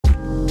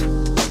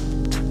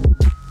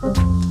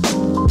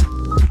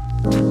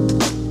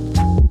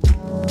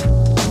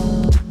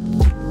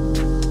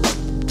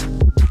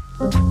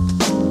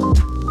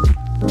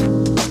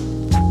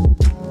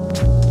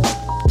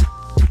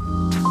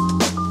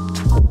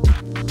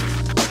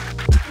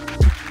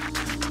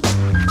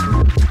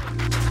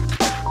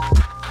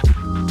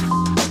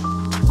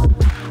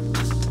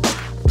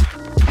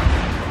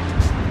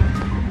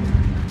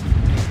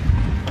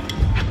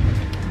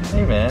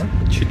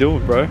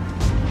doing, bro?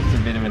 It's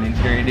a bit of an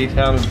interior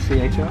detail of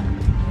the CHR.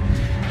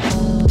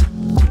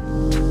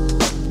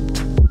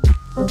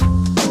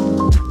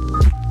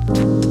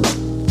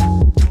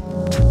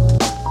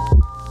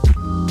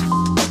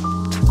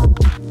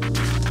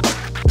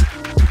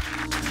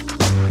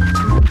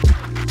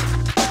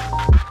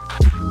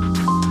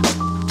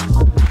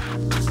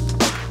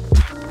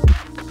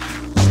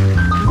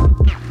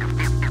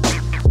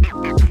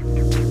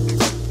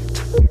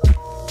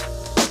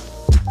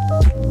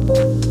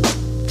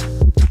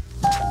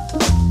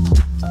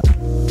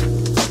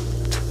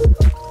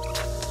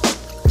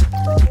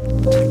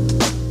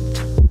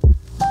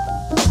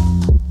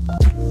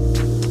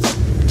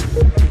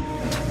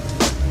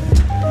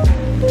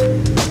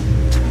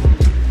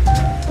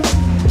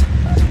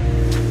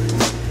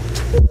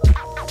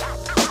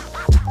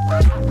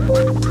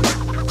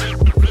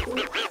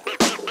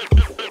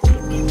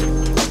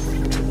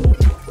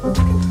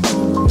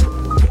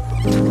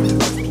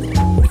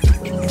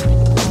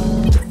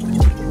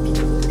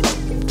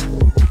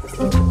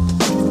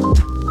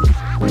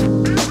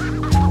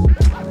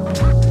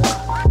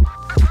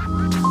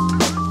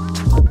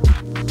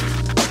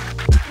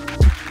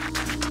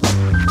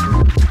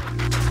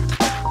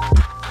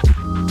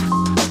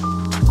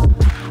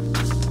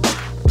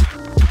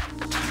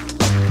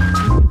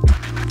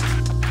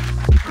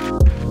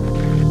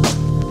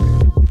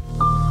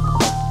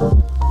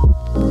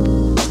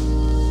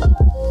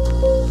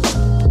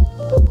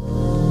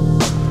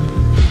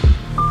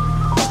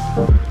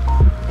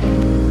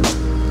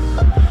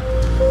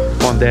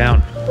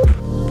 Down.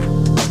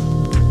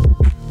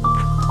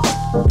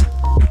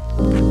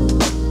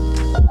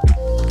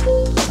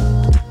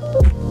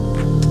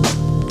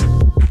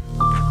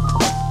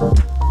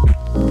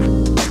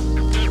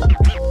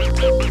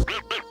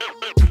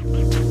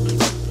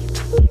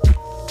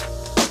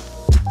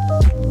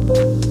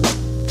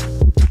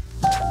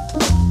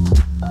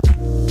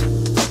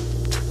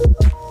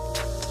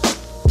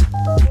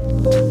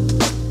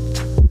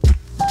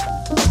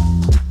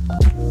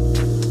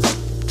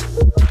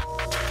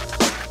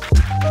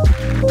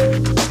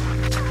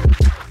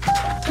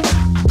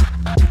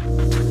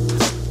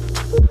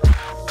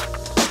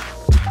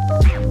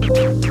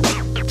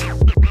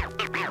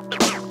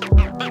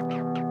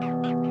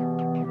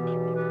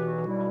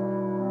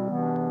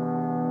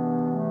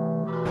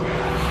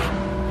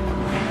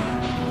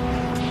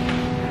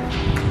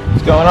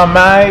 What's going on,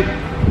 mate?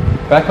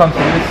 Back onto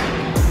this.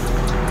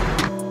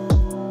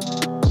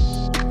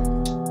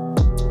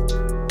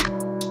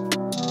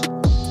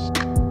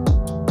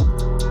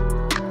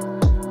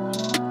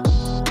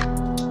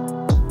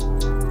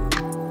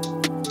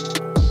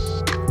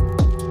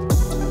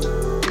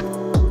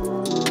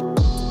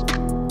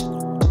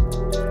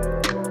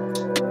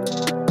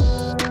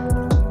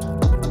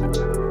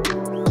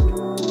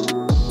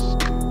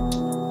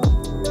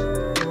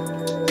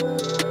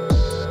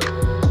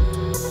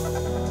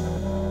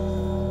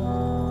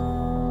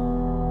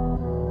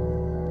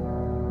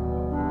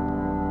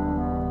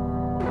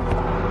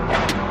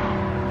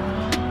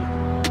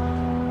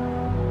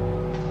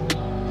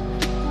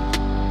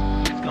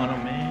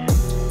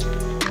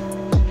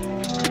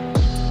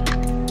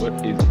 What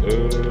is up?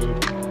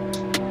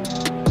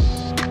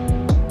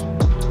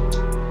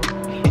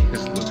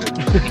 Just look at it.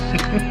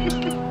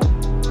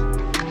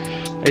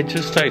 It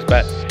just takes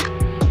back.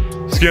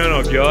 What's going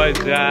on, guys?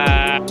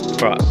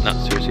 Right, no,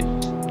 seriously.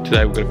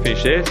 Today we're gonna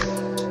finish this.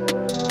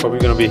 Probably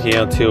gonna be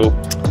here until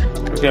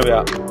it's gonna be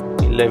about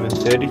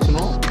 11:30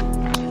 tonight.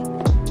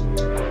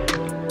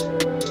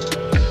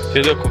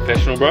 Here's a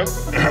confessional, bro.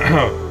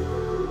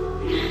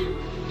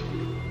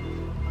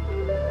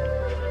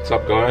 What's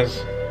up,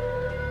 guys?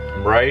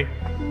 I'm Ray.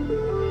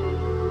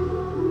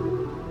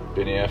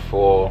 Been here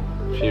for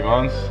a few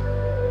months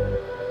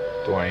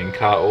doing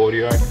car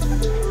audio.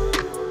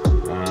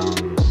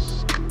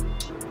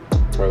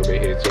 Probably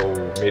be here till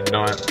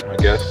midnight, I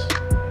guess.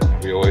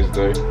 We always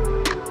do.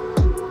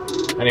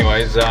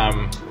 Anyways, yeah.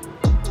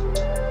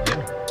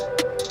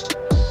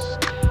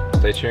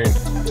 Stay tuned.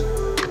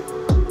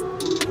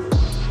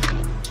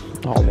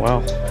 Oh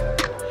wow.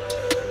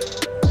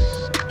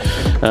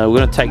 We're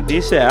gonna take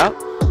this out,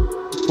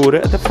 put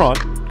it at the front,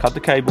 cut the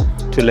cable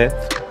to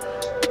length,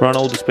 run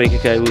all the speaker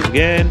cables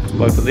again,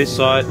 both on this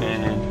side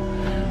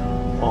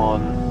and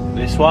on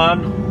this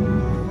one.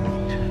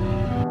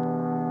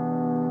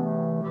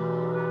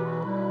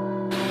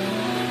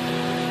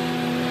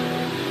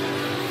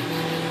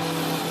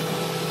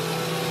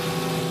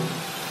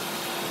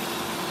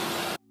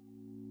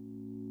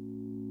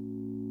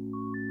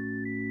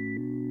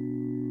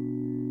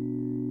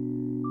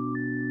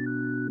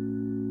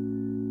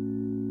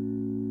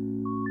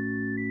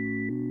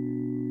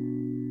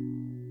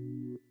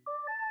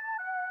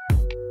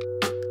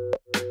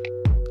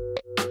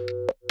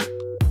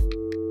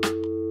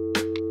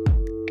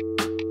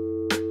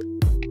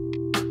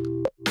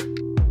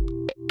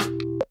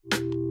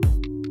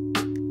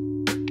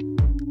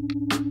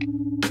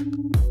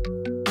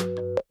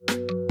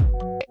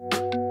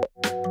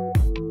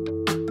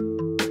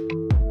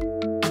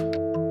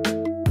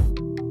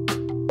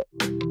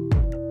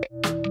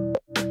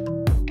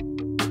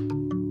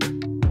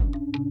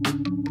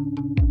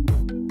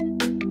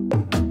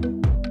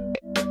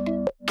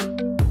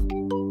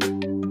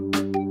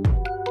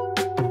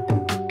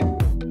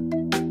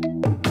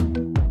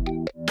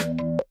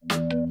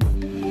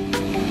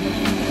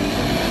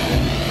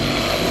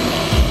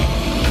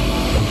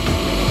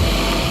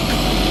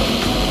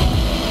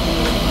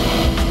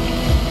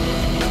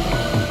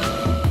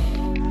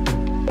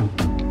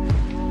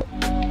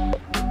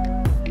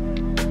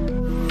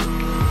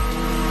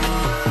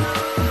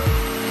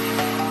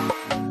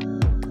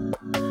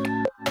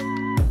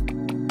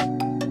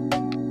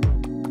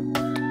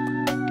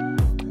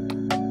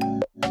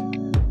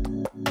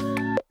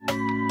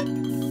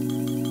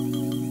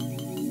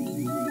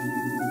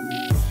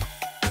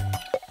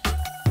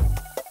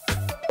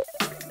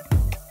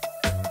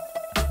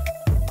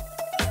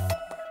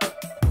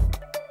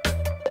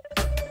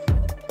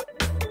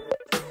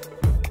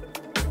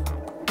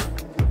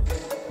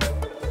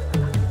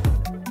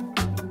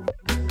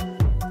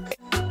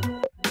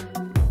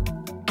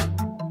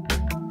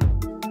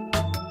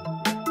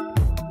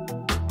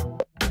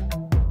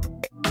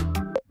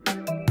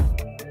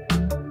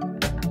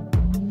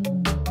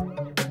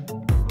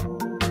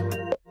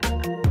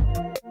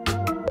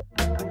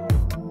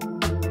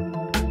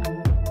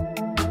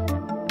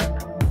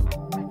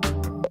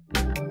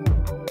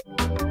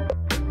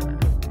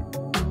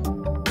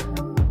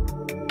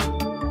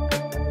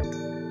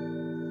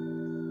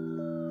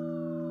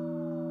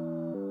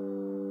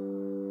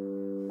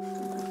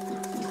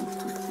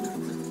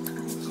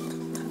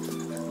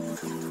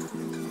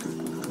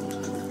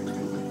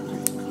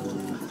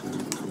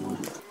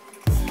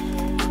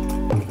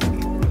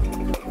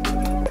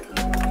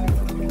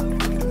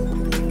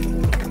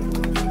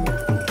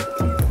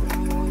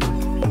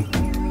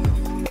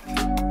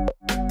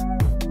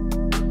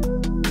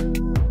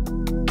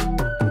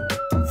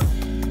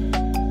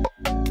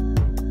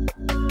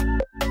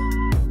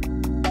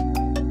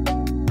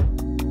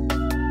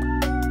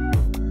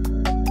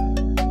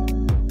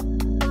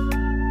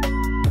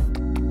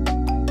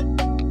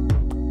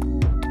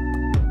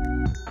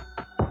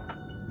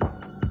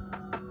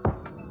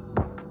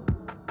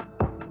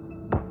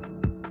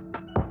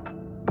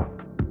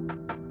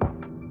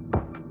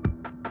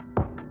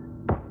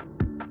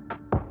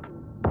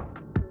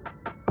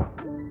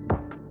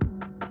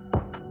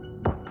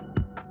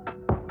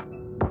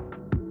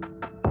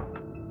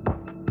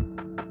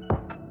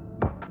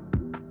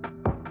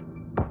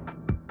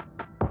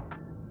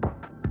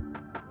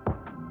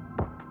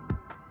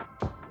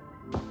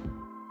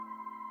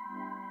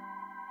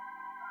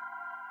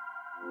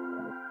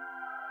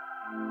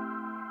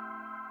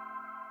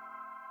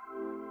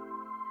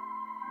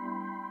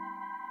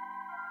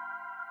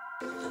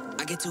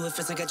 get to it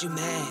first, I got you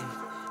mad.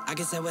 I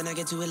guess that when I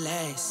get to it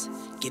last.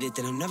 Get it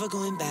that I'm never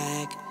going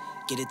back.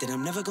 Get it that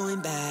I'm never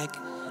going back.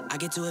 I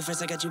get to it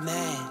first, I got you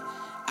mad.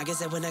 I guess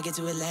that when I get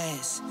to it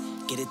last.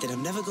 Get it that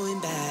I'm never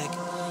going back.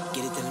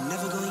 Get it that I'm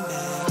never going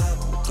back.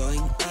 Going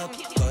up,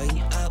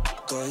 going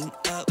up, going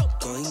up,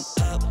 going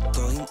up,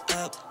 going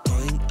up,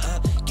 going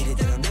up. Get it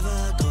that I'm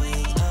never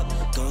going up,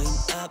 going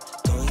up,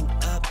 going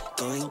up,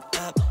 going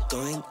up,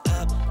 going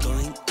up,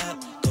 going up,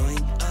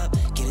 going up.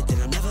 Get it that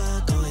I'm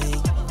never going.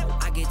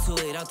 I get to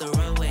it out the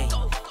runway.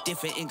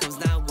 Different incomes,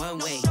 not one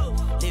way.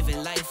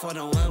 Living life on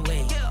a one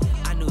way.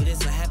 I knew this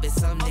would happen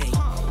someday.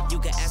 You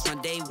can ask my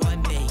day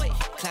one day.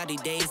 Cloudy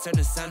days turn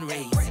to sun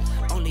rays.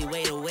 Only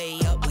way to way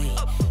up way.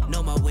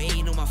 Know my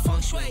way, know my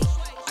feng shui.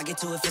 I get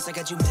to it first, I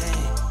got you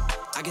mad.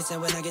 I guess that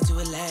when I get to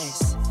it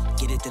last.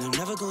 Get it that I'm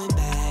never going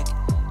back.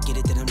 Get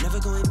it that I'm never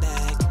going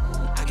back.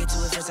 I get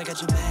to it first, I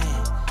got you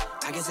mad.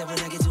 I guess that when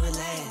I get to it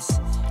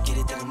last. Get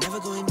it that I'm never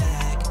going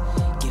back.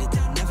 Get it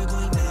that I'm never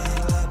going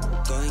back.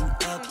 Going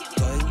up,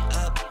 going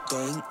up,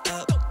 going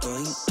up,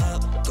 going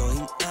up,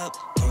 going up,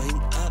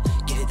 going up.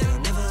 Get it that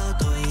I'm never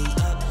going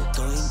up,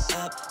 going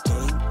up,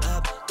 going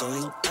up,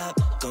 going up,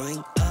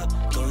 going up,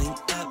 going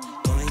up,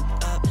 going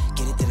up.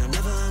 Get it that I'm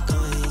never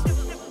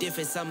going.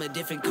 Different summer,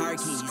 different car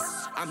keys.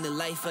 I'm the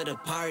life of the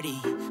party.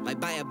 Might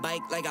buy a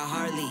bike like a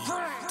Harley.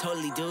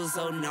 Totally do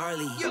so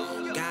gnarly.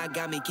 God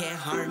got me, can't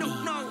harm me.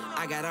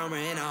 I got armor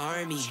and an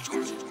army.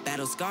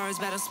 Battle scars,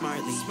 battle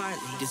smartly.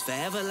 Just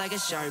forever like a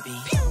Sharpie.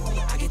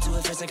 I get to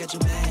it first, I got you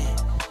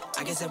mad.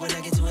 I guess that when I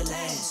get to it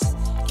last.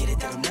 Get it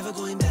that I'm never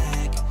going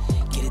back.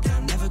 Get it that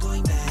I'm never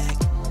going back.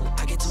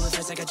 I get to it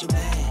first, I got you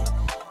mad.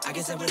 I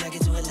guess that when I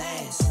get to it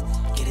last.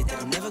 Get it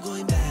that I'm never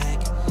going back.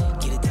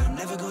 Get it that I'm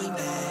never going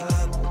back.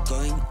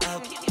 Going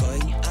up,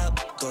 going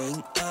up,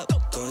 going up,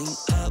 going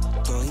up,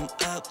 going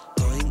up,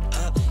 going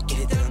up. Get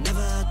it that I'm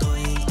never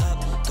going up,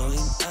 going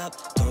up,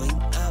 going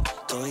up,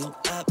 going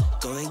up,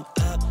 going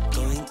up,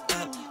 going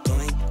up,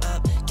 going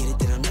up. Get it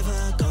that I'm never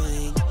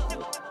going.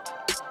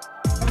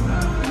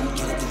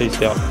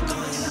 Peace out.